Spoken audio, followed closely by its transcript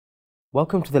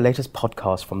Welcome to the latest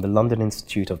podcast from the London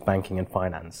Institute of Banking and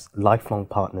Finance, lifelong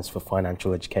partners for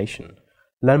financial education.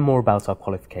 Learn more about our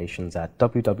qualifications at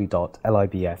www.libf.ac.uk.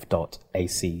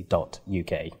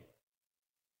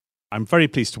 I'm very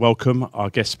pleased to welcome our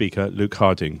guest speaker, Luke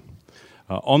Harding,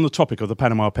 on the topic of the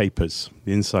Panama Papers,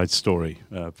 the inside story,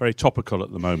 very topical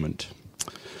at the moment.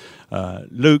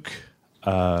 Luke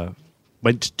did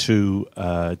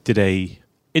a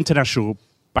international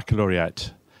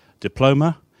baccalaureate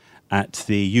diploma at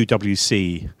the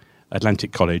UWC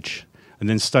Atlantic College, and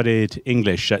then studied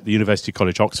English at the University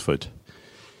College, Oxford.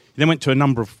 He then went to a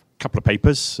couple of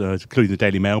papers, including the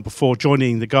Daily Mail, before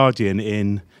joining The Guardian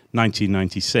in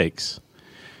 1996.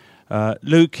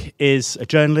 Luke is a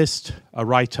journalist, a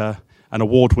writer, an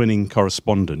award-winning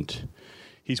correspondent.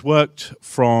 He's worked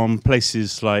from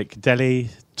places like Delhi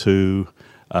to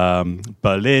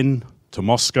Berlin to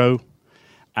Moscow,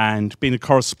 and been a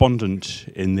correspondent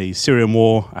in the Syrian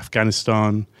war,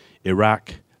 Afghanistan,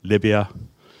 Iraq, Libya.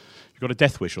 You've got a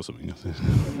death wish or something.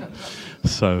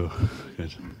 So,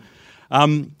 good.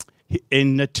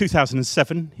 In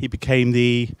 2007, he became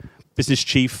the business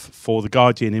chief for The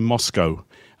Guardian in Moscow,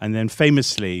 and then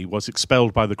famously was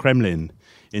expelled by the Kremlin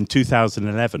in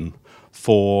 2011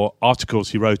 for articles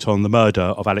he wrote on the murder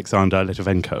of Alexander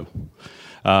Litvinenko.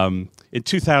 In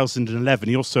 2011,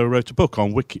 he also wrote a book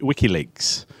on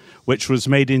WikiLeaks, which was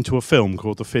made into a film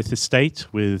called The Fifth Estate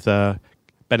with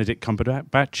Benedict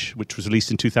Cumberbatch, which was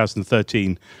released in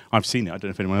 2013. I've seen it. I don't know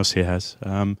if anyone else here has.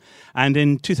 And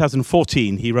in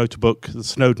 2014, he wrote a book, The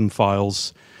Snowden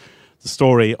Files, the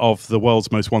story of the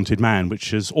world's most wanted man,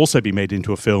 which has also been made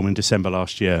into a film in December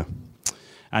last year.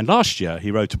 And last year,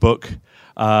 he wrote a book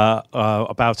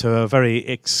about a very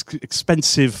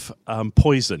expensive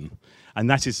poison. And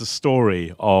that is the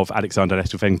story of Alexander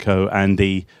Litvinenko and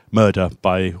the murder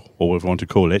by, or whatever you want to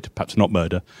call it, perhaps not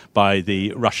murder, by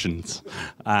the Russians.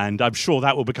 And I'm sure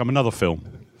that will become another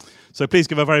film. So please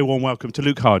give a very warm welcome to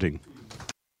Luke Harding.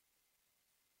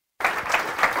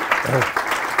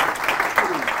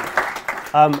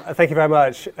 Thank you very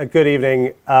much. Good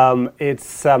evening.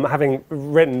 It's having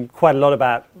written quite a lot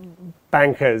about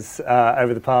bankers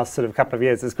over the past sort of couple of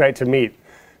years, it's great to meet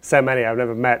so many. I've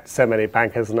never met so many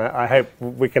bankers, and I hope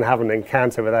we can have an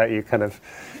encounter without you kind of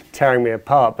tearing me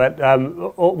apart. But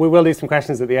we will do some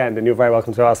questions at the end, and you're very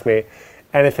welcome to ask me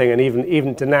anything, and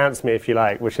even denounce me if you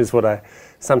like, which is what I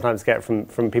sometimes get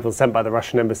from people sent by the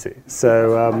Russian embassy.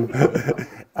 So,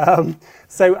 I'm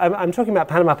talking about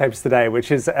Panama Papers today, which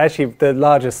is actually the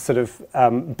largest sort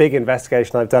of big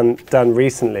investigation I've done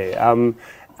recently.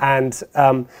 And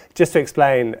just to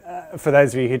explain, for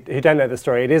those of you who don't know the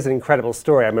story, it is an incredible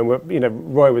story. I mean,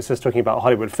 Roy was just talking about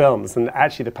Hollywood films, and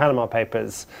actually the Panama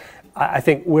Papers, I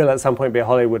think, will at some point be a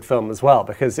Hollywood film as well,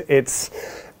 because it's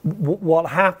what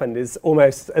happened is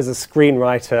almost as a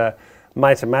screenwriter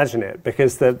might imagine it,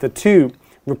 because the two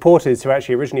reporters who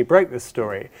actually originally broke this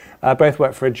story both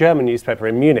worked for a German newspaper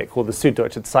in Munich called the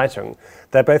Süddeutsche Zeitung.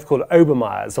 They're both called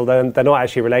Obermeyers, although they're not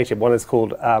actually related. One is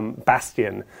called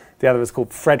Bastian, the other is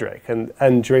called Frederick.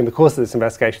 And during the course of this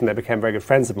investigation, they became very good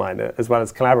friends of mine, as well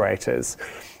as collaborators.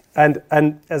 And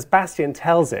as Bastian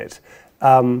tells it,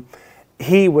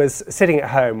 he was sitting at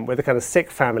home with a kind of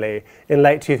sick family in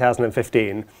late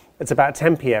 2015. It's about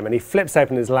 10 p.m. and he flips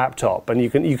open his laptop, and you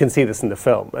can see this in the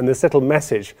film. And this little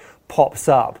message pops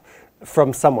up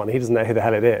from someone, he doesn't know who the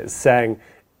hell it is, saying,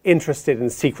 interested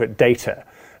in secret data.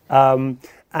 And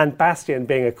Bastian,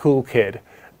 being a cool kid,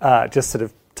 just sort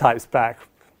of types back,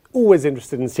 always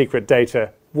interested in secret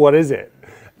data, what is it?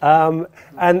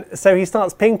 And so he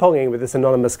starts ping-ponging with this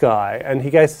anonymous guy, and he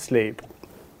goes to sleep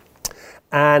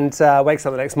and wakes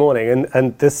up the next morning,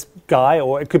 and this guy,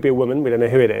 or it could be a woman, we don't know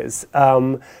who it is,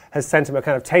 has sent him a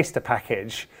kind of taster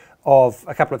package of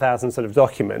a couple of thousand sort of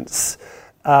documents,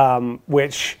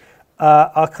 which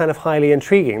are kind of highly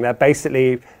intriguing. They're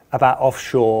basically about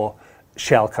offshore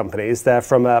shell companies. They're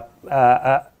from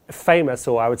a famous,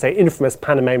 or I would say infamous,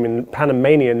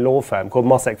 Panamanian law firm called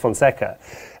Mossack Fonseca,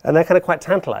 and they're kind of quite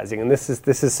tantalizing. And this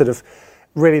is sort of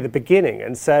really the beginning.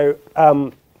 And so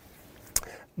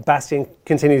Bastian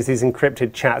continues these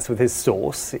encrypted chats with his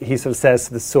source. He sort of says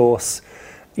to the source,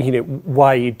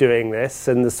 why are you doing this?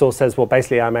 And the source says, well,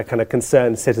 basically, I'm a kind of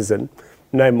concerned citizen,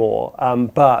 no more.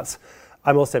 But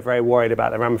I'm also very worried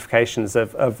about the ramifications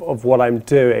of what I'm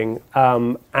doing.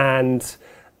 And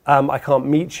I can't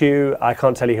meet you. I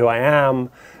can't tell you who I am.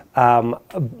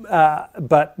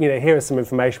 But here is some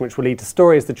information which will lead to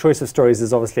stories. The choice of stories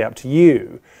is obviously up to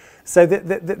you. So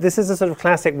this is a sort of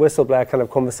classic whistleblower kind of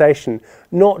conversation,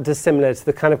 not dissimilar to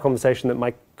the kind of conversation that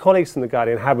my colleagues from The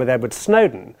Guardian had with Edward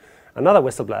Snowden, another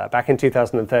whistleblower back in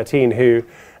 2013 who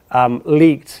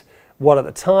leaked what at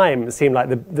the time seemed like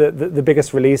the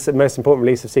biggest release, the most important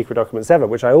release of secret documents ever,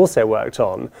 which I also worked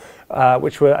on,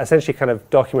 which were essentially kind of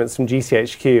documents from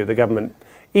GCHQ, the government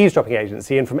eavesdropping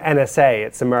agency, and from NSA,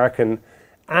 its American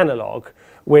analog,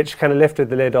 which kind of lifted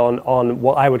the lid on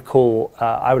what I would call,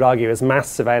 I would argue, as mass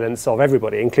surveillance of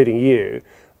everybody, including you,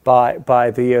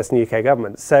 by the US and UK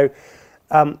governments. So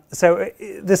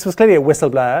this was clearly a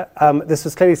whistleblower. This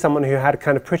was clearly someone who had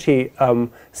kind of pretty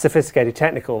sophisticated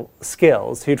technical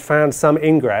skills, who'd found some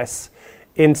ingress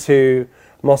into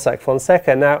Mossack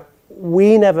Fonseca. Now,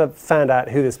 we never found out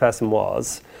who this person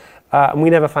was, and we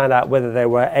never found out whether they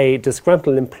were a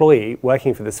disgruntled employee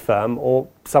working for this firm or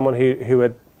someone who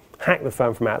had hacked the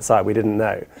firm from outside. We didn't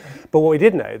know. But what we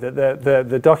did know, that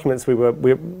the documents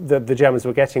the Germans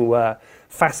were getting were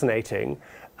fascinating,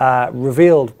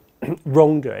 revealed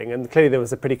wrongdoing, and clearly there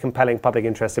was a pretty compelling public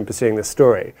interest in pursuing this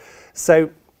story. So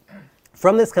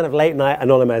from this kind of late night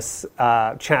anonymous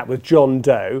chat with John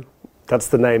Doe, that's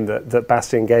the name that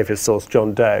Bastien gave his source,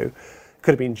 John Doe,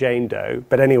 could have been Jane Doe,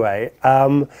 but anyway,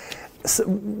 so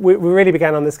we really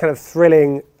began on this kind of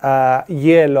thrilling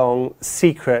year-long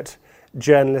secret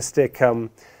journalistic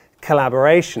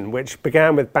collaboration, which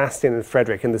began with Bastien and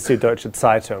Frederick in the Süddeutsche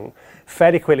Zeitung.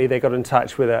 Fairly quickly, they got in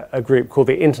touch with a group called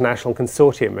the International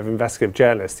Consortium of Investigative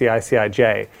Journalists, the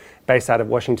ICIJ, based out of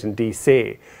Washington,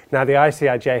 D.C. Now, the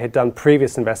ICIJ had done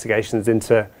previous investigations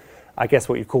into, I guess,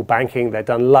 what you call banking. They'd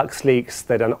done LuxLeaks,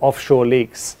 they'd done offshore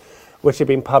leaks, which had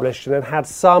been published and had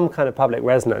some kind of public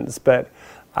resonance, but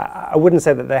I wouldn't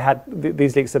say that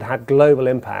these leaks had global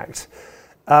impact.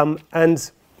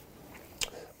 And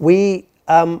we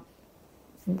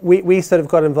sort of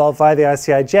got involved via the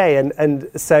ICIJ, and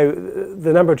so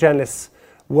the number of journalists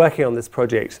working on this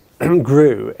project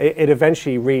grew. It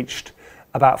eventually reached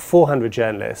about 400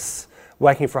 journalists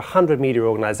working for 100 media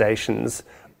organizations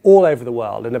all over the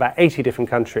world in about 80 different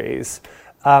countries,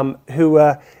 who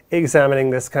were examining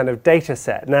this kind of data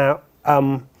set. Now,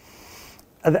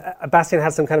 Bastien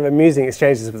had some kind of amusing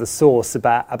exchanges with the source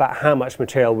about how much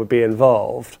material would be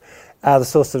involved. The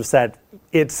source sort of said,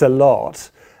 it's a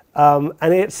lot.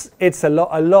 And it's a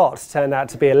lot turned out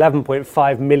to be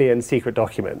 11.5 million secret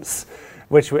documents,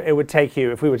 which it would take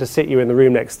you, if we were to sit you in the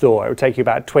room next door, it would take you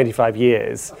about 25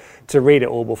 years to read it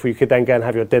all before you could then go and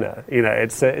have your dinner. You know,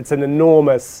 it's an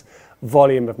enormous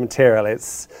volume of material.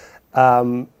 It's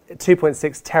 2.6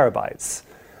 terabytes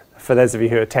for those of you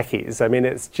who are techies. I mean,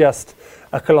 it's just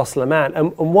a colossal amount.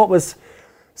 And what was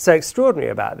so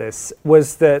extraordinary about this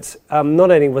was that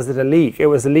not only was it a leak, it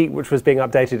was a leak which was being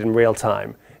updated in real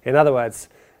time. In other words,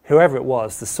 whoever it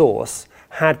was, the source,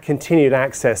 had continued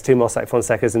access to Mossack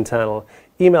Fonseca's internal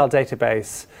email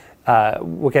database.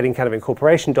 We're getting kind of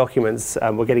incorporation documents,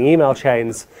 we're getting email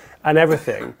chains and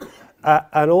everything.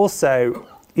 And also,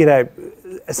 you know,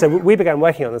 so we began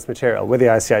working on this material with the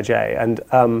ICIJ, and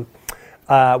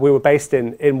we were based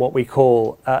in what we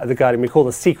call, The Guardian, we call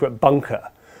the secret bunker,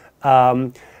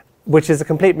 which is a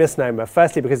complete misnomer.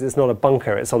 Firstly, because it's not a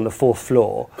bunker, it's on the 4th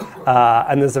floor.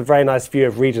 And there's a very nice view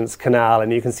of Regent's Canal,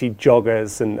 and you can see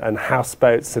joggers and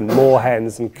houseboats and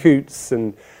moorhens and coots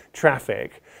and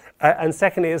traffic. And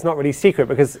secondly, it's not really secret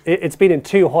because it's been in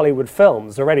 2 Hollywood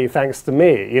films already, thanks to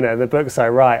me. You know, the books I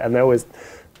write, and they always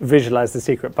visualize the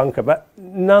secret bunker. But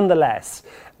nonetheless,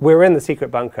 we're in the secret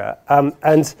bunker,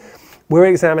 and we're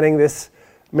examining this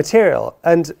material.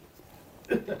 And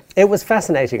it was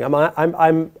fascinating. I'm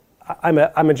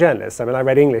a journalist. I mean, I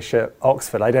read English at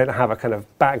Oxford. I don't have a kind of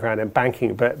background in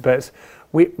banking, but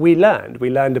we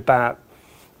learned about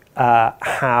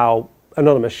how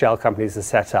anonymous shell companies are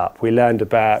set up. We learned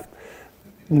about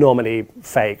normally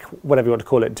fake, whatever you want to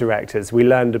call it, directors. We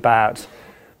learned about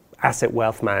asset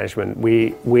wealth management.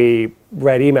 We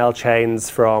read email chains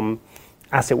from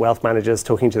asset wealth managers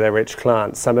talking to their rich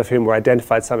clients, some of whom were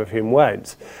identified, some of whom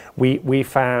weren't. We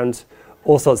found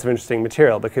all sorts of interesting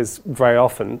material because very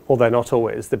often, although not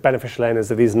always, the beneficial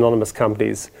owners of these anonymous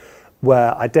companies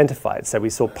were identified. So we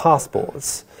saw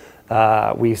passports,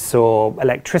 we saw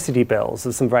electricity bills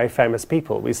of some very famous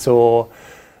people, we saw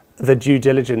the due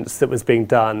diligence that was being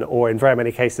done, or in very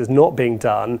many cases not being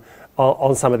done,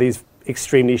 on some of these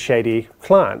extremely shady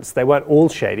clients. They weren't all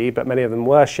shady, but many of them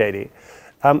were shady,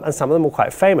 and some of them were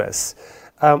quite famous.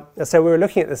 So we were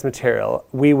looking at this material.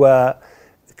 We were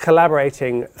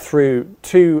collaborating through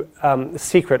 2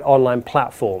 secret online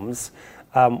platforms.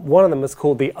 One of them was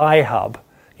called the iHub,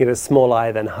 you know, small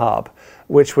I then hub,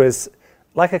 which was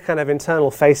like a kind of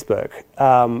internal Facebook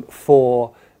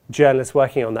for journalists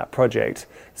working on that project.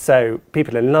 So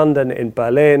people in London, in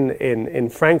Berlin, in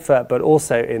Frankfurt, but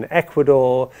also in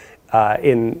Ecuador,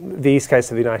 in the east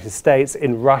coast of the United States,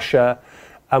 in Russia.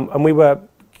 And we were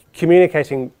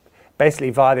communicating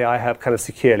basically via the iHub kind of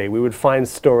securely. We would find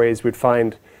stories, we'd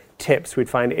find tips, we'd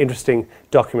find interesting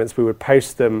documents, we would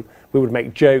post them, we would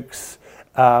make jokes.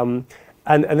 And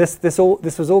this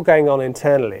was all going on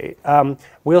internally.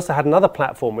 We also had another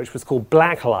platform which was called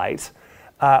Blacklight,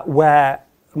 where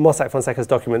Mossack Fonseca's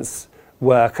documents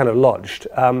were kind of lodged.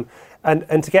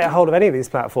 And to get a hold of any of these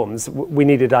platforms, we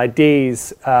needed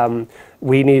IDs,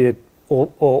 we needed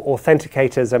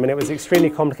authenticators. I mean, it was extremely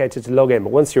complicated to log in,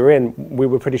 but once you were in, we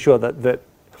were pretty sure that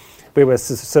we were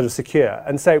sort of secure.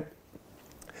 And so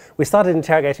we started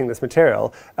interrogating this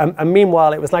material, and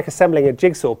meanwhile, it was like assembling a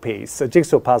jigsaw piece, a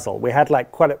jigsaw puzzle. We had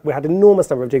we had an enormous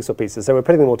number of jigsaw pieces, so we're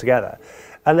putting them all together.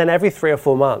 And then every 3 or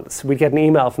 4 months, we'd get an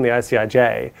email from the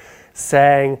ICIJ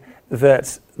saying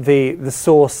that the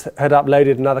source had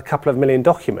uploaded another couple of million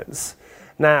documents.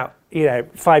 Now,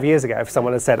 5 years ago, if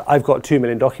someone had said, I've got 2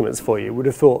 million documents for you, would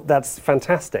have thought, that's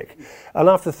fantastic. And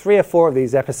after 3 or 4 of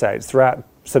these episodes throughout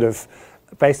sort of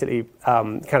basically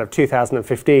kind of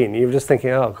 2015, you were just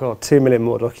thinking, oh God, 2 million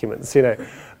more documents,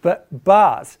 But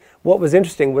what was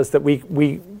interesting was that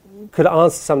we could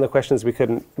answer some of the questions we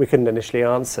couldn't initially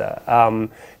answer.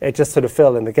 It just sort of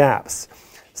filled in the gaps.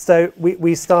 So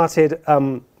we started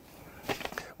kind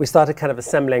of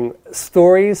assembling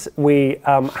stories. We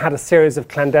had a series of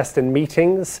clandestine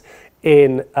meetings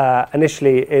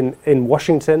initially in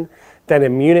Washington, then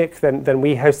in Munich. Then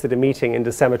we hosted a meeting in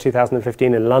December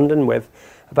 2015 in London with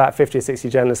about 50 or 60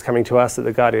 journalists coming to us at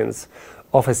the Guardian's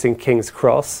office in King's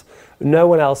Cross. No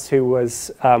one else who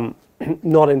was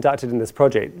not inducted in this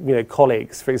project,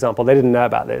 colleagues, for example, they didn't know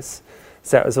about this.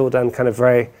 So it was all done kind of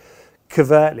very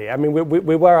covertly. I mean,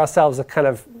 we were ourselves a kind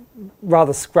of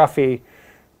rather scruffy,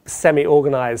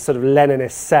 semi-organized sort of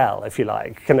Leninist cell, if you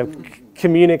like, kind of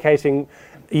communicating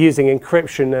using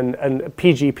encryption and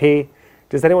PGP.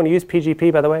 Does anyone use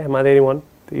PGP, by the way? Am I the only one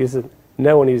that uses it?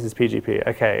 No one uses PGP.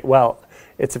 Okay, well,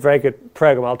 it's a very good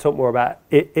program. I'll talk more about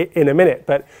it in a minute,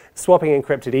 but swapping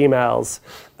encrypted emails,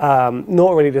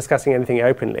 not really discussing anything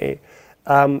openly.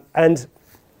 And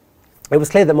it was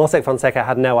clear that Mossack Fonseca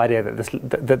had no idea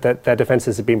that their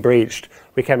defenses had been breached.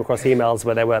 We came across emails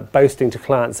where they were boasting to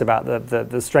clients about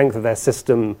the strength of their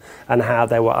system and how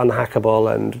they were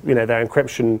unhackable, and their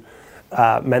encryption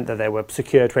meant that they were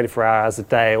secure 24 hours a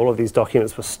day. All of these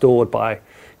documents were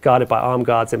guarded by armed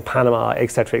guards in Panama, et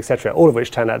cetera, all of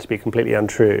which turned out to be completely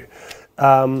untrue.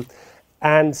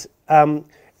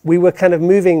 We were kind of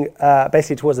moving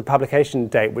basically towards a publication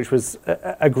date, which was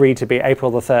agreed to be April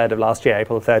the 3rd of last year,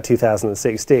 April the 3rd,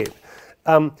 2016.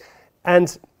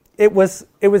 And it was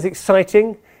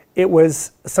exciting. It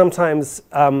was sometimes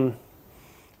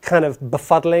kind of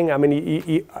befuddling. I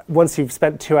mean, once you've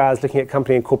spent 2 hours looking at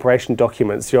company and corporation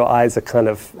documents, your eyes are kind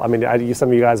of, some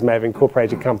of you guys may have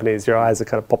incorporated companies, your eyes are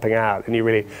kind of popping out, and you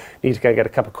really need to go get a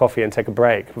cup of coffee and take a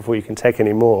break before you can take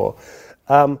any more.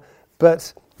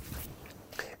 But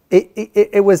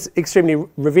it was extremely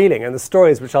revealing, and the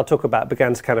stories, which I'll talk about,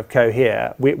 began to kind of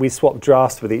cohere. We swapped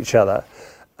drafts with each other.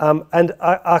 And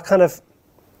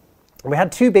we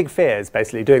had 2 big fears,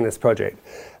 basically, doing this project.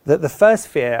 The first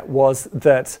fear was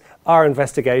that our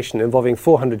investigation involving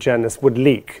 400 journalists would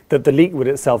leak, that the leak would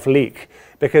itself leak,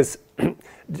 because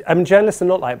journalists are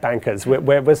not like bankers.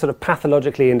 We're sort of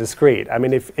pathologically indiscreet. I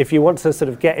mean, if you want to sort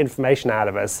of get information out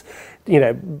of us,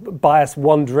 buy us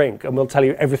one drink and we'll tell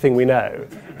you everything we know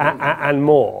and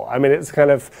more. I mean, it's kind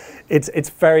of, it's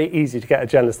very easy to get a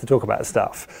journalist to talk about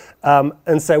stuff.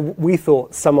 And so we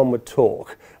thought someone would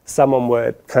talk, someone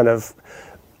would kind of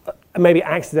maybe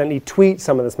accidentally tweet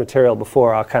some of this material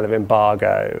before our kind of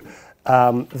embargo,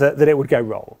 that it would go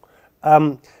wrong.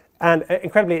 And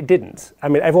incredibly, it didn't. I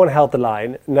mean, everyone held the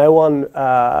line. No one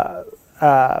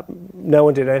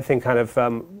did anything kind of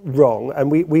wrong,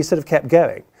 and we sort of kept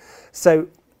going. So,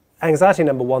 anxiety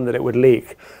number 1, that it would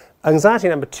leak. Anxiety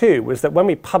number 2 was that when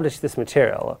we published this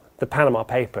material, the Panama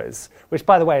Papers, which,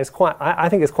 by the way, is I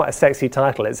think is quite a sexy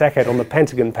title. It's echoed on the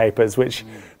Pentagon Papers, which,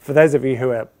 for those of you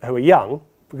who are young,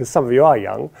 because some of you are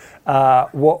young,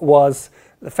 what was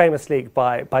the famous leak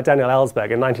by Daniel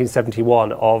Ellsberg in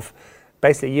 1971 of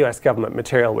basically US government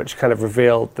material, which kind of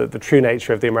revealed the true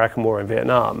nature of the American war in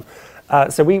Vietnam.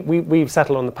 So we've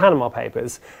settled on the Panama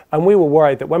Papers, and we were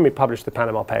worried that when we published the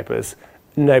Panama Papers,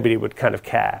 nobody would kind of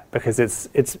care, because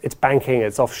it's banking,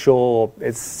 it's offshore,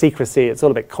 it's secrecy, it's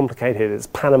all a bit complicated, it's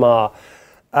Panama,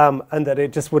 and that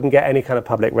it just wouldn't get any kind of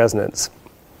public resonance.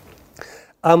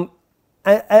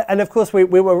 And of course we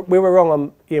were wrong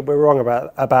on we were wrong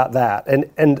about that,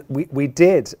 and we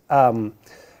did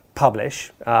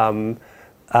publish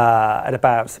at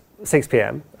about 6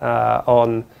 p.m.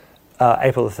 On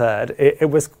April the 3rd. It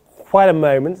was quite a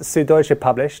moment. Süddeutsche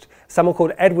published. Someone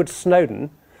called Edward Snowden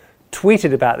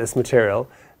tweeted about this material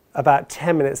about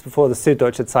 10 minutes before the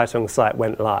Süddeutsche Zeitung site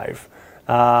went live.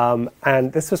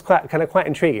 And this was quite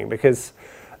intriguing, because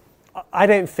I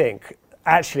don't think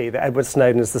actually that Edward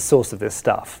Snowden is the source of this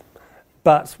stuff,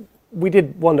 but we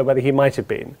did wonder whether he might have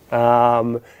been.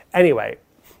 Anyway,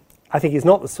 I think he's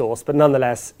not the source, but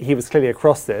nonetheless, he was clearly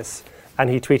across this, and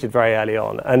he tweeted very early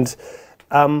on. And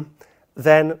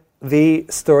then the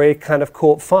story kind of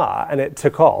caught fire, and it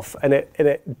took off, and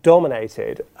it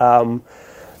dominated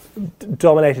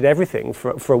everything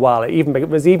for a while. It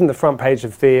was even the front page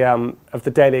of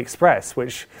the Daily Express,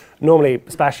 which normally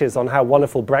splashes on how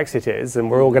wonderful Brexit is, and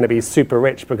we're all going to be super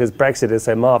rich because Brexit is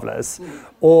so marvelous,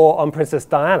 or on Princess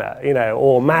Diana,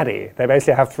 or Maddie. They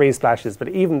basically have three splashes, but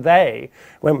even they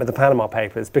went with the Panama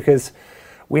Papers, because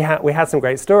we had some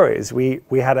great stories. We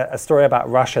had a story about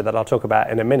Russia that I'll talk about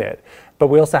in a minute, but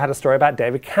we also had a story about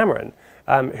David Cameron,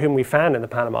 whom we found in the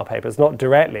Panama Papers, not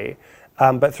directly,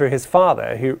 but through his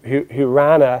father, who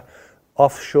ran a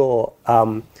offshore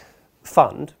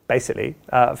fund, basically,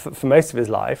 for most of his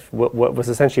life, was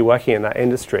essentially working in that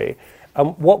industry.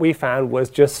 What we found was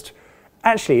just,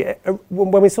 actually,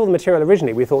 when we saw the material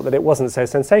originally, we thought that it wasn't so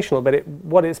sensational, but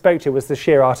what it spoke to was the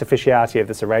sheer artificiality of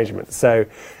this arrangement. So,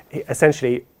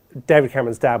 essentially, David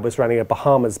Cameron's dad was running a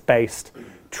Bahamas-based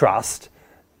trust.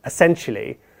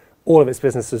 Essentially, all of its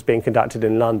business was being conducted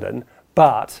in London,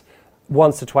 but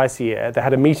once or twice a year, they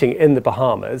had a meeting in the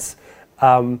Bahamas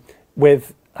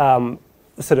with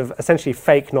sort of essentially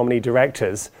fake nominee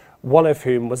directors, one of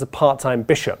whom was a part-time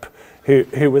bishop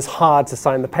who was hired to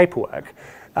sign the paperwork.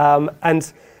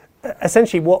 And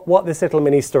essentially what this little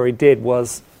mini-story did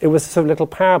was, it was a sort of little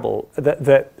parable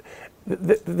that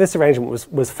this arrangement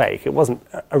was fake. It wasn't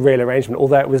a real arrangement,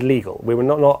 although it was legal. We were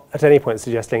not at any point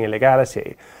suggesting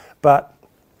illegality. But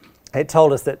it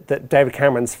told us that David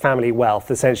Cameron's family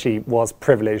wealth essentially was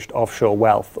privileged offshore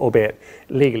wealth, albeit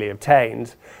legally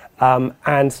obtained.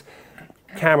 And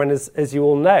Cameron, as you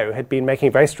all know, had been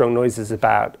making very strong noises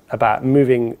about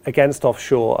moving against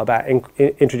offshore, about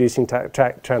introducing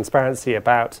transparency,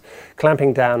 about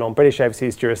clamping down on British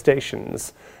overseas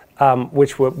jurisdictions,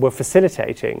 which were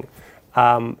facilitating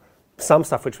some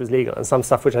stuff which was legal and some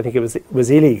stuff which I think it was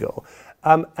illegal.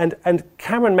 And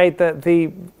Cameron made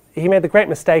he made the great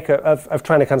mistake of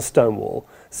trying to kind of stonewall.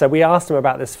 So we asked him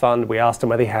about this fund. We asked him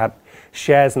whether he had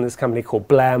shares in this company called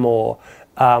Blairmore.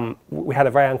 We had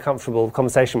a very uncomfortable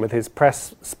conversation with his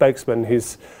press spokesman,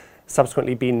 who's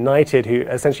subsequently been knighted, who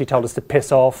essentially told us to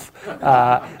piss off,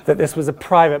 that this was a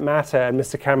private matter and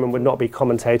Mr. Cameron would not be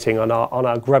commentating on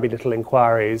our grubby little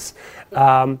inquiries.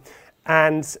 The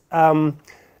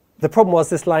problem was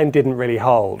this line didn't really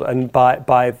hold. And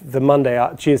by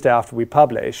the Tuesday after we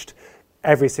published,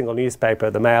 every single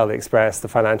newspaper, the Mail, the Express, the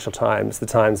Financial Times, the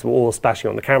Times, were all splashing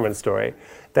on the Cameron story.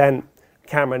 Then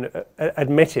Cameron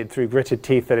admitted through gritted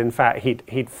teeth that in fact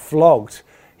he'd flogged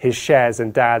his shares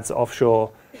in Dad's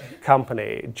offshore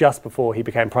company just before he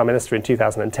became Prime Minister in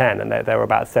 2010, and they were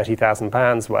about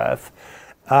 £30,000 worth.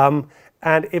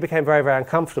 And it became very, very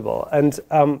uncomfortable. And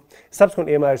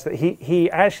subsequently emerged that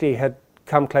he actually had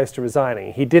come close to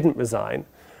resigning. He didn't resign,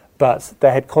 but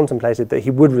they had contemplated that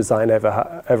he would resign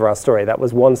over our story. That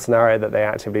was one scenario that they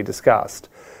actively discussed.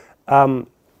 And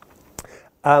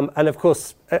of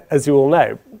course, as you all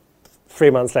know, 3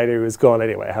 months later he was gone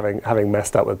anyway, having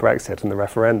messed up with Brexit and the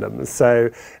referendum. So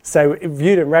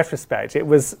viewed in retrospect,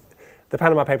 the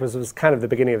Panama Papers was kind of the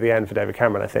beginning of the end for David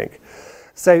Cameron, I think.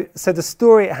 So the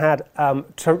story had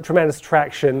tremendous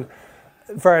traction.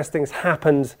 Various things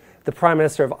happened. The Prime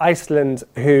Minister of Iceland,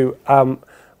 who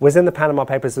was in the Panama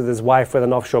Papers with his wife with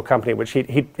an offshore company, which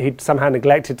he'd somehow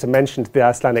neglected to mention to the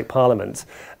Icelandic Parliament,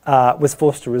 was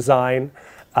forced to resign.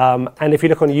 And if you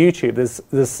look on YouTube, there's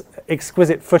this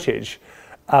exquisite footage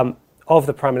of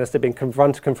the Prime Minister being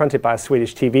confronted by a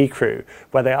Swedish TV crew,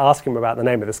 where they ask him about the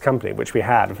name of this company, which we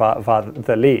had via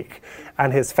the leak.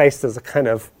 And his face does a kind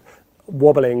of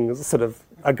wobbling, sort of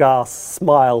aghast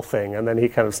smile thing, and then he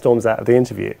kind of storms out of the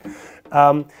interview.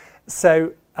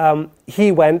 So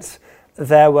he went.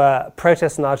 There were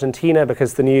protests in Argentina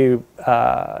because the new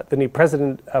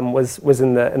president was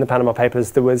in the Panama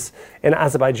Papers. There was in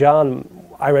Azerbaijan.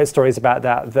 I wrote stories about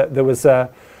that there was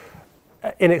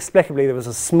inexplicably there was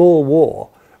a small war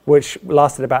which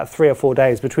lasted about 3 or 4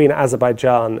 days between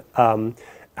Azerbaijan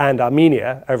and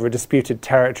Armenia over a disputed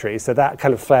territory. So that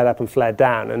kind of flared up and flared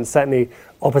down, and certainly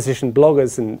opposition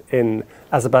bloggers in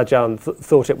Azerbaijan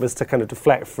thought it was to kind of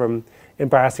deflect from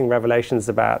embarrassing revelations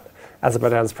about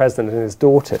Azerbaijan's president and his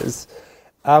daughters.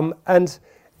 And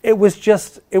it was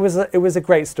a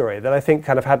great story that I think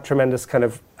kind of had tremendous kind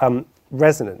of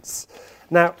resonance.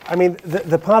 Now, I mean,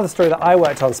 the part of the story that I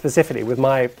worked on specifically with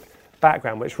my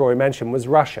background, which Rory mentioned, was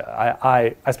Russia.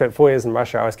 I spent 4 years in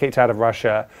Russia. I was kicked out of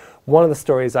Russia. One of the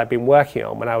stories I'd been working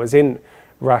on when I was in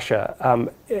Russia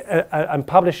and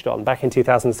published on back in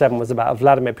 2007 was about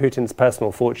Vladimir Putin's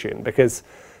personal fortune, because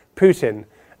Putin,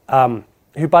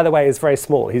 who, by the way, is very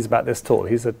small. He's about this tall.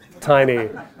 He's a tiny,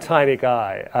 tiny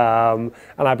guy.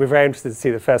 And I'd be very interested to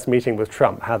see the first meeting with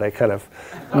Trump, how they kind of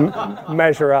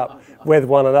measure up with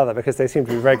one another, because they seem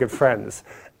to be very good friends.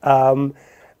 But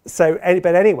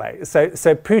anyway, so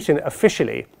Putin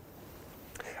officially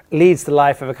leads the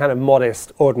life of a kind of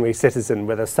modest, ordinary citizen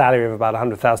with a salary of about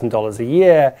 $100,000 a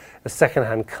year, a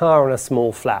second-hand car, and a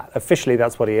small flat. Officially,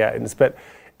 that's what he owns. But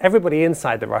everybody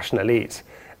inside the Russian elite,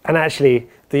 and actually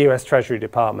the US Treasury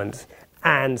Department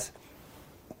and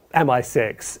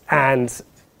MI6 and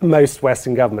most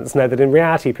Western governments know that in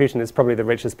reality Putin is probably the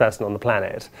richest person on the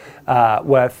planet,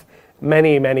 worth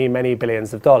many, many, many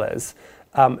billions of dollars,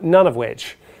 none of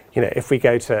which, if we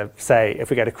go to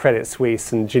Credit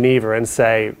Suisse in Geneva and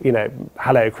say,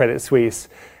 hello, Credit Suisse,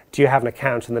 do you have an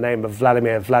account in the name of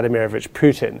Vladimir Vladimirovich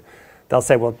Putin? They'll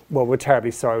say, well, we're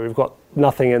terribly sorry, we've got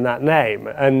nothing in that name.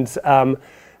 And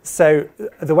so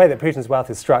the way that Putin's wealth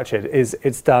is structured is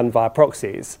it's done via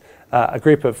proxies, a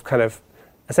group of kind of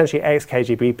essentially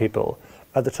ex-KGB people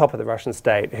at the top of the Russian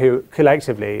state who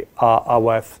collectively are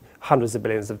worth hundreds of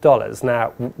billions of dollars.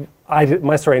 Now,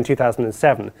 my story in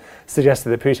 2007 suggested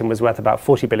that Putin was worth about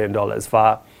 $40 billion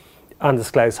via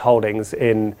undisclosed holdings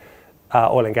in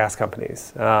oil and gas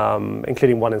companies,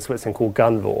 including one in Switzerland called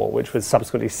Gunvor, which was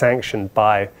subsequently sanctioned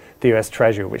by the US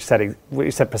Treasury, which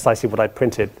said precisely what I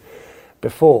printed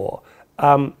before.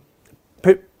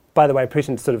 By the way,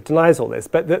 Putin sort of denies all this,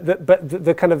 but the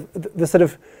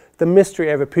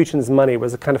mystery over Putin's money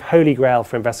was a kind of holy grail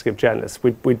for investigative journalists.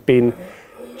 We'd been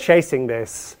chasing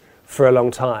this for a long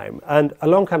time, and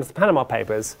along comes the Panama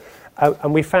Papers,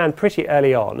 and we found pretty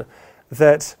early on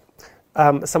that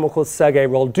someone called Sergei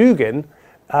Roldugin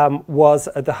was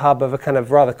at the hub of a kind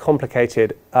of rather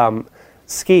complicated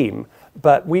scheme.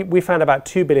 But we found about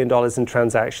 $2 billion in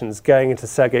transactions going into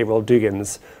Sergei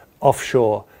Roldugin's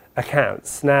offshore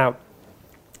accounts. Now,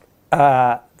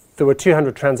 there were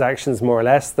 200 transactions, more or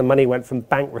less. The money went from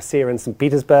Bank Rossiya in St.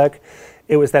 Petersburg.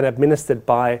 It was then administered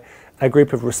by a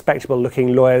group of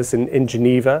respectable-looking lawyers in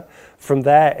Geneva. From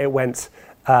there, it went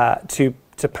to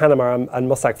Panama and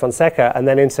Mossack Fonseca, and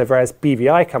then into various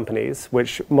BVI companies,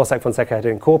 which Mossack Fonseca had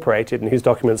incorporated and whose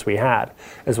documents we had,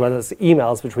 as well as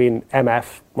emails between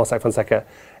MF, Mossack Fonseca,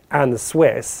 and the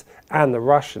Swiss and the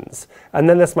Russians. And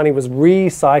then this money was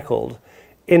recycled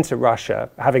into Russia,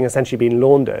 having essentially been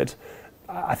laundered,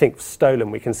 I think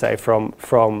stolen, we can say, from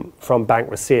Bank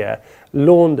Rossiya,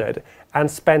 laundered and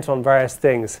spent on various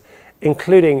things,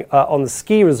 including on the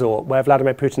ski resort where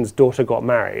Vladimir Putin's daughter got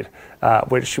married,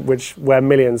 where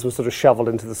millions were sort of shoveled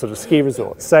into the sort of ski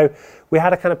resort. So we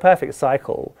had a kind of perfect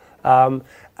cycle.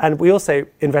 And we also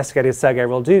investigated Sergei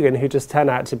Roldugin, who just turned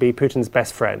out to be Putin's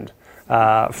best friend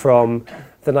from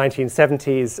the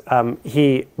 1970s.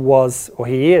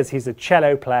 He's a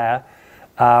cello player,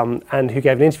 and who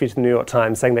gave an interview to the New York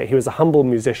Times saying that he was a humble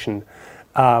musician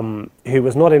who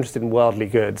was not interested in worldly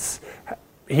goods.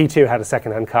 He too had a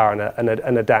second-hand car and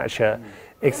a Dacia,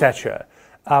 etc.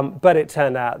 But it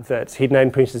turned out that he'd known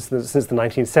Putin since the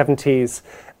 1970s.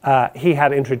 He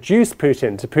had introduced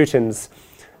Putin to Putin's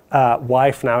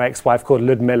wife, now ex-wife, called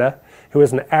Ludmila, who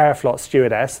was an Aeroflot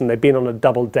stewardess, and they'd been on a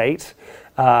double date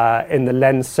in the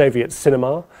Lens Soviet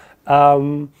cinema.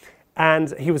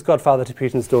 And he was godfather to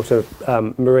Putin's daughter,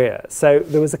 Maria. So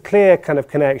there was a clear kind of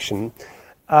connection.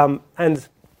 And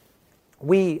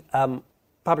we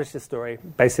published this story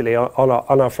basically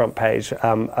on our front page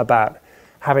about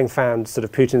having found sort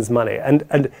of Putin's money.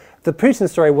 And the Putin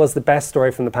story was the best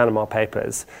story from the Panama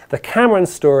Papers. The Cameron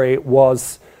story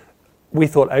was, we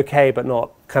thought, okay, but not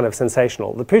kind of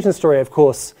sensational. The Putin story, of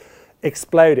course,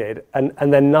 exploded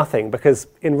and then nothing, because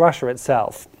in Russia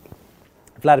itself,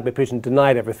 Vladimir Putin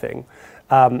denied everything.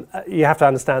 You have to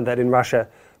understand that in Russia,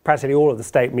 practically all of the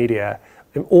state media,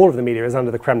 all of the media is under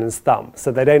the Kremlin's thumb,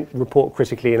 so they don't report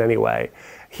critically in any way.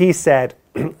 He said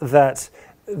that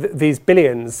these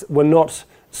billions were not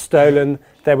stolen,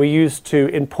 they were used to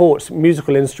import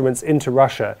musical instruments into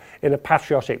Russia in a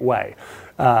patriotic way.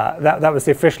 That was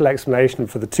the official explanation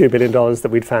for the $2 billion that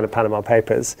we'd found in Panama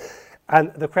Papers.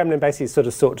 And the Kremlin basically sort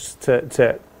of sought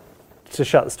to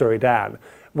shut the story down.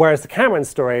 Whereas the Cameron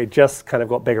story just kind of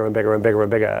got bigger and bigger and bigger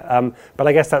and bigger. But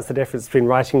I guess that's the difference between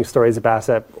writing stories about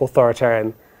an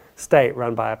authoritarian state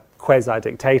run by a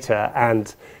quasi-dictator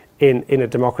and in a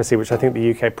democracy, which I think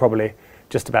the UK probably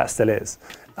just about still is.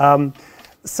 I've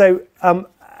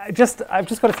just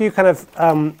got a few kind of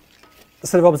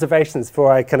sort of observations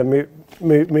before I kind of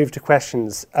move to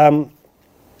questions. I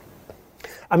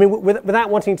mean, without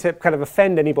wanting to kind of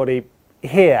offend anybody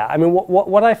here, I mean,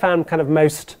 what I found kind of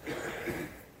most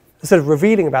sort of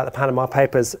revealing about the Panama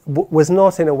Papers was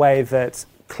not in a way that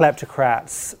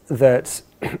kleptocrats, that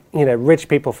rich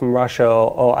people from Russia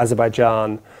or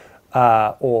Azerbaijan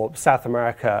or South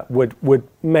America would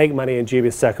make money in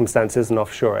dubious circumstances and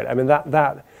offshore it. I mean,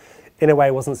 that in a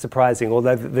way wasn't surprising,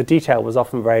 although the detail was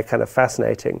often very kind of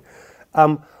fascinating.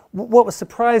 What was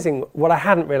surprising, what I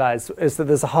hadn't realized, is that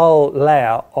there's a whole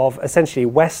layer of essentially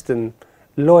Western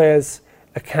lawyers,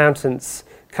 accountants,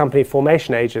 company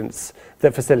formation agents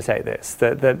that facilitate this,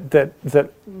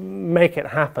 that make it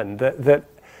happen, that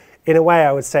in a way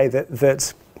I would say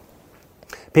that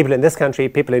people in this country,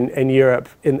 people in Europe,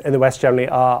 in the West generally,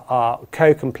 are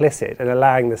co-complicit in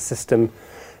allowing the system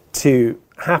to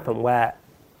happen, where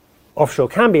offshore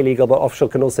can be legal, but offshore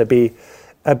can also be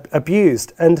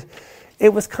abused. And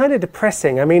it was kind of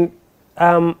depressing. I mean,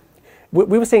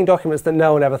 we were seeing documents that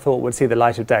no one ever thought would see the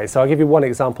light of day. So I'll give you one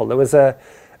example. There was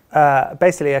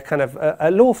basically a kind of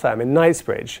a law firm in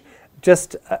Knightsbridge,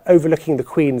 just overlooking the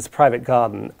Queen's private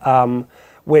garden,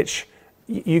 which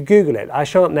you Google it. I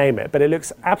shan't name it, but it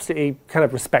looks absolutely kind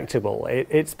of respectable.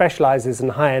 It specializes in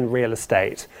high-end real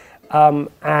estate,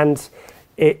 and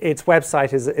its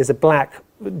website is a black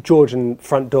Georgian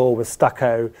front door with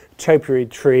stucco, topiary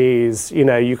trees.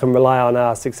 You can rely on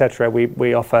us, etc.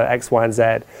 We offer X, Y, and Z.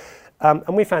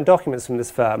 And we found documents from this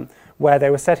firm where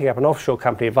they were setting up an offshore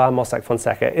company via Mossack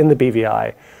Fonseca in the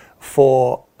BVI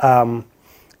for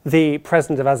the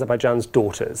president of Azerbaijan's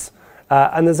daughters.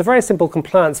 And there's a very simple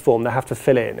compliance form they have to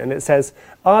fill in, and it says,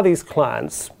 are these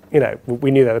clients, we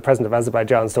knew they're the president of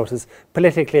Azerbaijan's daughters,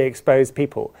 politically exposed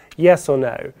people, yes or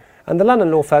no? And the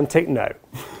London law firm ticked no.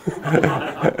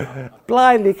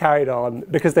 Blindly carried on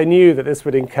because they knew that this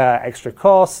would incur extra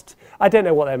cost. I don't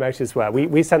know what their motives were.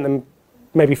 We sent them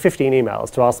maybe 15 emails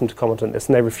to ask them to comment on this,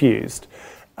 and they refused.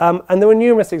 And there were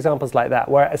numerous examples like that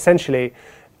where essentially,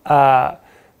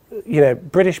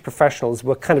 British professionals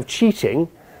were kind of cheating,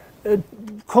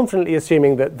 confidently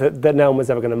assuming that no one was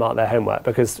ever going to mark their homework,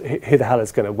 because who the hell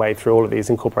is going to wade through all of these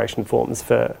incorporation forms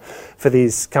for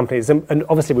these companies? And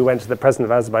obviously we went to the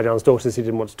president of Azerbaijan's daughters who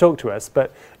didn't want to talk to us,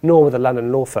 but nor with the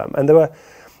London law firm. And there were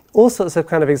all sorts of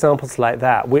kind of examples like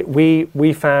that.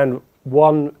 We found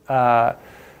one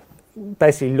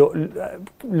basically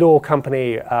law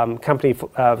company,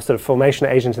 sort of formation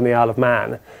agent in the Isle of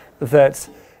Man that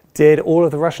did all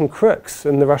of the Russian crooks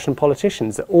and the Russian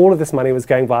politicians. All of this money was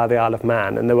going via the Isle of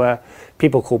Man, and there were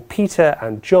people called Peter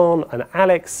and John and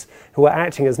Alex who were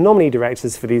acting as nominee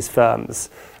directors for these firms,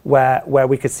 where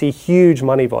we could see huge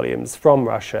money volumes from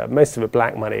Russia. Most of it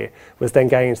black money was then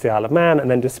going into the Isle of Man and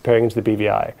then disappearing into the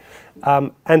BVI.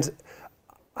 And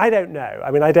I don't know.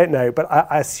 I mean, I don't know, but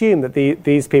I assume that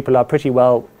these people are pretty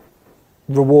well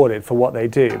rewarded for what they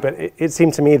do. But it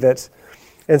seemed to me that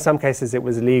in some cases it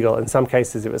was illegal, in some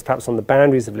cases it was perhaps on the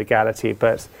boundaries of legality,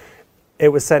 but it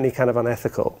was certainly kind of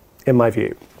unethical, in my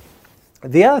view.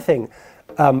 The other thing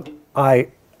I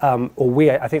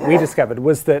think we discovered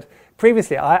was that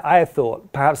previously I had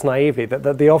thought, perhaps naively,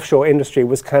 that the offshore industry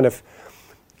was kind of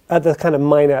at the kind of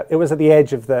minor, it was at the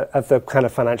edge of the kind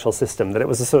of financial system, that it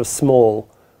was a sort of small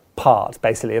part,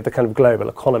 basically, of the kind of global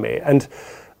economy. And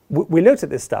we looked at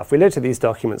this stuff, we looked at these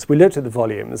documents, we looked at the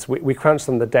volumes, we crunched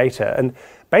on the data, and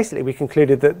basically we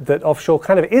concluded that offshore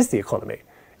kind of is the economy.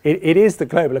 It is the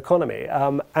global economy,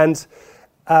 and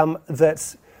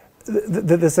that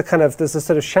there's a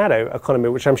sort of shadow economy,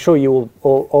 which I'm sure you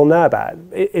all know about,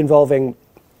 involving,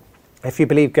 if you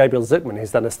believe Gabriel Zucman,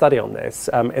 who's done a study on this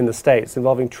in the States,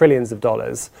 involving trillions of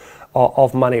dollars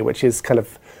of money, which is kind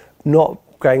of not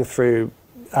going through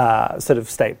sort of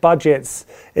state budgets.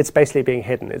 It's basically being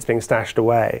hidden. It's being stashed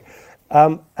away.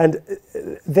 And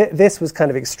this was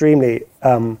kind of extremely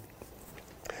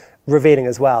revealing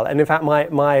as well. And in fact,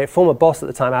 my former boss at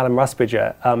the time, Alan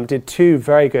Rusbridger, did 2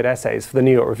 very good essays for the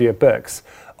New York Review of Books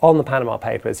on the Panama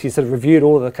Papers. He sort of reviewed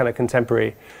all of the kind of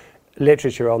contemporary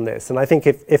literature on this. And I think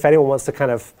if anyone wants to kind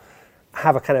of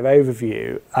have a kind of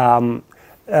overview,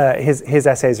 his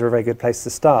essays are a very good place to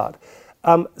start.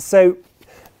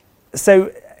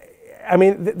 So, I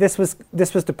mean, this was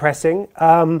depressing.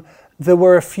 There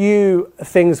were a few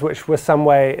things which were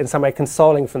in some way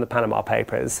consoling from the Panama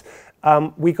Papers.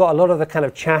 We got a lot of the kind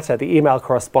of chatter, the email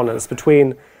correspondence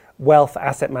between wealth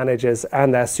asset managers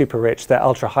and their super rich, their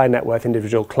ultra high net worth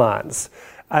individual clients.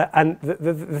 And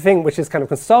the thing which is kind of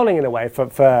consoling in a way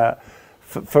for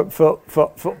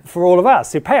for all of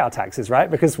us who pay our taxes, right?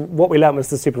 Because what we learned was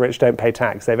the super rich don't pay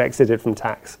tax. They've exited from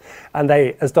tax. And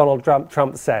they, as Donald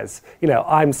Trump says,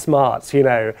 I'm smart,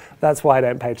 that's why I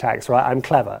don't pay tax, right? I'm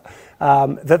clever.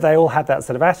 That they all had that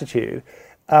sort of attitude.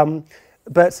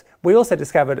 But we also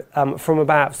discovered from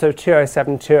about sort of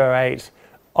 2007, 2008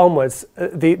 onwards,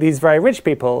 these very rich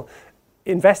people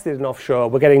invested in offshore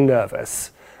were getting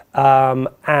nervous.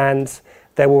 And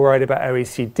they were worried about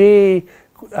OECD.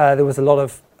 There was a lot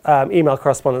of email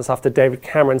correspondence after David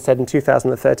Cameron said in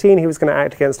 2013 he was going to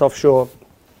act against offshore.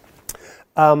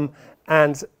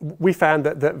 And we found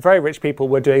that very rich people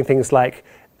were doing things like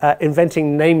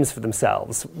inventing names for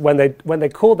themselves. When they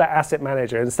called their asset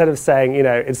manager, instead of saying,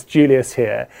 it's Julius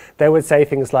here, they would say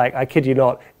things like, I kid you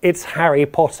not, it's Harry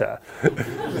Potter.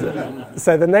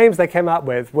 So the names they came up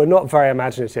with were not very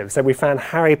imaginative. So we found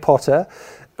Harry Potter,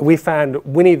 we found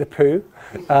Winnie the Pooh,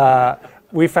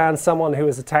 we found someone who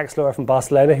was a tax lawyer from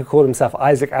Barcelona who called himself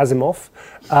Isaac Asimov.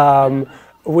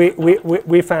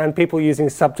 We found people using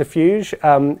subterfuge,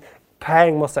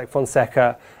 paying Mossack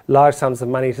Fonseca large sums of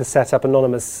money to set up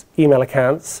anonymous email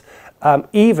accounts,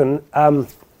 even paying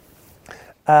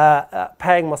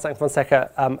Mossack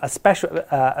Fonseca a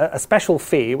special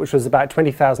fee, which was about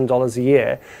 $20,000 a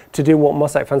year, to do what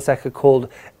Mossack Fonseca called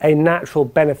a natural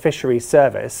beneficiary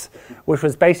service, which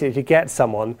was basically to get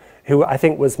someone who I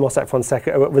think was Mossack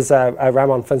Fonseca, was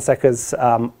Ramon Fonseca's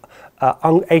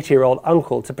 80-year-old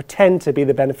uncle, to pretend to be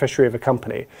the beneficiary of a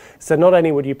company. So not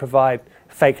only would you provide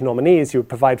fake nominees, you would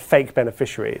provide fake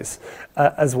beneficiaries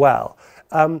as well.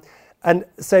 And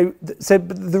so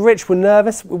the rich were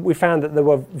nervous. We found that there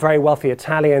were very wealthy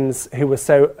Italians who were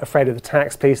so afraid of the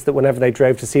tax police that whenever they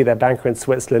drove to see their banker in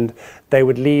Switzerland, they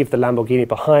would leave the Lamborghini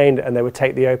behind and they would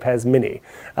take the Opel Mini,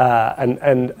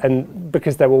 and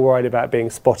because they were worried about being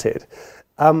spotted.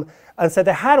 And so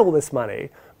they had all this money,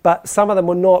 but some of them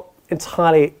were not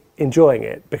entirely enjoying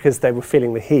it because they were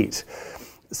feeling the heat.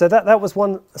 So that was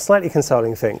one slightly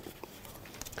consoling thing.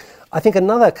 I think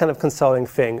another kind of consoling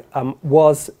thing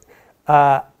was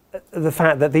the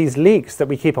fact that these leaks that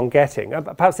we keep on getting,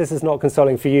 perhaps this is not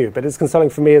consoling for you, but it's consoling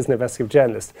for me as an investigative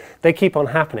journalist, they keep on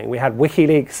happening. We had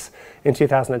WikiLeaks in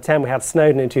 2010, we had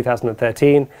Snowden in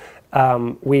 2013,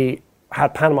 we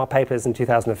had Panama Papers in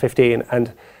 2015,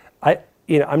 and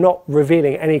I'm not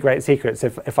revealing any great secrets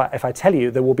if I tell you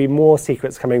there will be more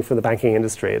secrets coming from the banking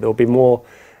industry. There will be more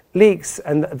leaks,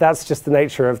 and that's just the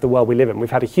nature of the world we live in. We've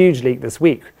had a huge leak this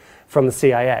week from the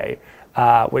CIA,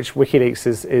 which WikiLeaks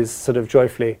is sort of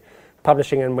joyfully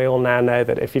publishing, and we all now know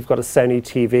that if you've got a Sony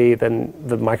TV, then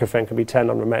the microphone can be turned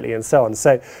on remotely and so on.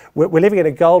 So we're living in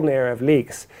a golden era of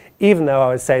leaks, even though I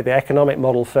would say the economic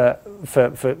model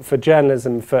for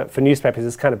journalism, for newspapers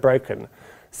is kind of broken.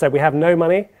 So we have no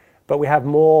money, but we have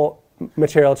more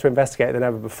material to investigate than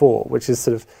ever before, which is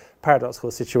sort of a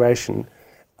paradoxical situation.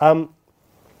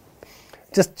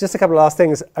 Just a couple of last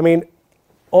things. I mean,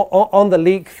 on the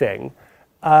leak thing,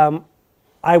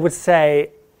 I would say,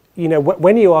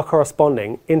 when you are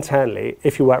corresponding internally,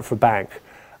 if you work for a bank,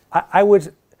 I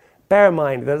would bear in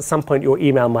mind that at some point your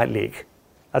email might leak.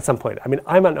 At some point. I mean,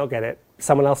 I might not get it,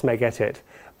 someone else may get it,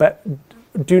 but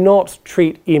do not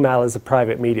treat email as a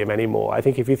private medium anymore. I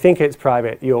think if you think it's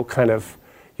private, you're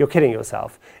kidding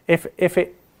yourself.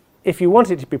 If you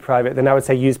want it to be private, then I would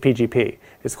say use PGP.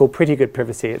 It's called Pretty Good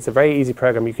Privacy. It's a very easy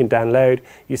program you can download.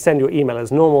 You send your email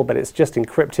as normal, but it's just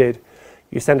encrypted.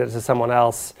 You send it to someone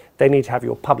else. They need to have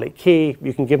your public key.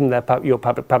 You can give them your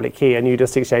public key, and you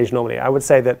just exchange normally. I would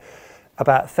say that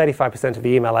about 35% of the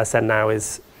email I send now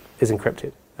is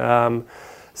encrypted.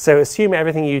 So assume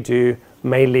everything you do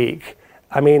may leak.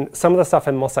 I mean, some of the stuff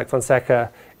in Mossack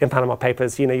Fonseca, in Panama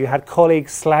Papers, you had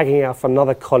colleagues slagging off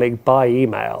another colleague by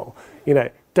email.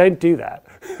 Don't do that.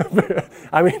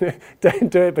 I mean, don't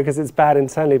do it because it's bad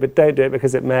internally, but don't do it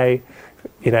because it may,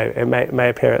 it may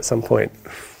appear at some point.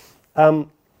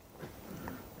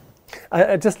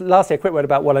 Just lastly, a quick word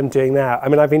about what I'm doing now. I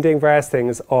mean, I've been doing various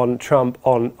things on Trump,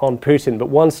 on Putin, but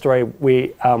one story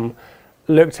we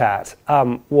looked at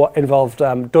what involved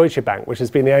Deutsche Bank, which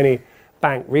has been the only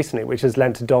bank recently which has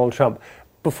lent to Donald Trump.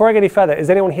 Before I get any further,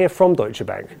 is anyone here from Deutsche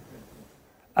Bank?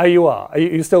 Oh, you are? Are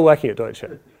you still working at Deutsche?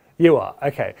 You are?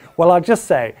 Okay. Well, I'll just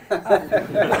say,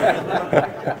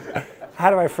 how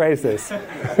do I phrase this?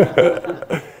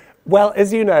 Well,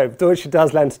 as you know, Deutsche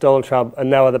does lend to Donald Trump, and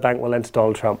no other bank will lend to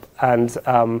Donald Trump. And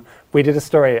we did a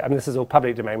story, I mean, this is all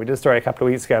public domain, we did a story a couple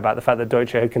of weeks ago about the fact that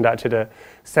Deutsche had conducted a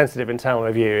sensitive internal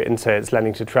review into its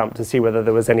lending to Trump to see whether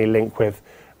there was any link with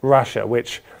Russia,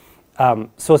 which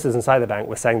sources inside the bank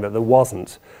were saying that there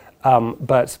wasn't.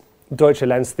 But Deutsche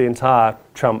lends to the entire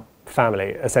Trump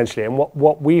family, essentially. And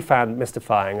what we found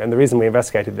mystifying, and the reason we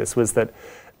investigated this, was that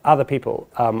other people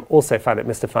also found it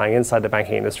mystifying inside the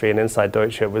banking industry and inside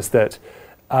Deutsche, was that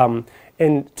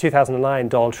in 2009,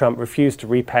 Donald Trump refused to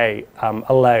repay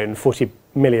a loan, $40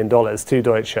 million to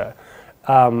Deutsche,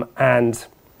 and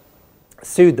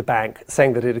sued the bank,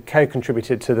 saying that it had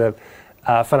co-contributed to the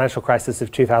financial crisis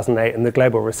of 2008 and the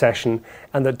global recession,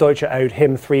 and that Deutsche owed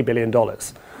him $3 billion.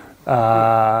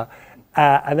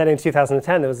 And then in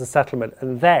 2010, there was a settlement.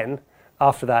 And then,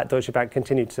 after that, Deutsche Bank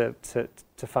continued to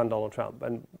fund Donald Trump.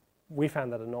 And we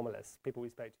found that anomalous. People we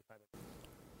spoke to found it.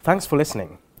 Thanks for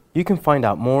listening. You can find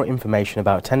out more information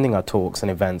about attending our talks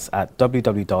and events at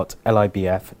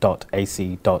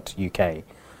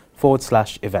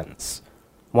www.libf.ac.uk/events.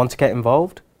 Want to get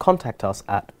involved? Contact us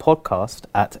at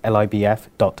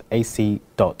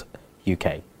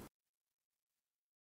podcast@libf.ac.uk.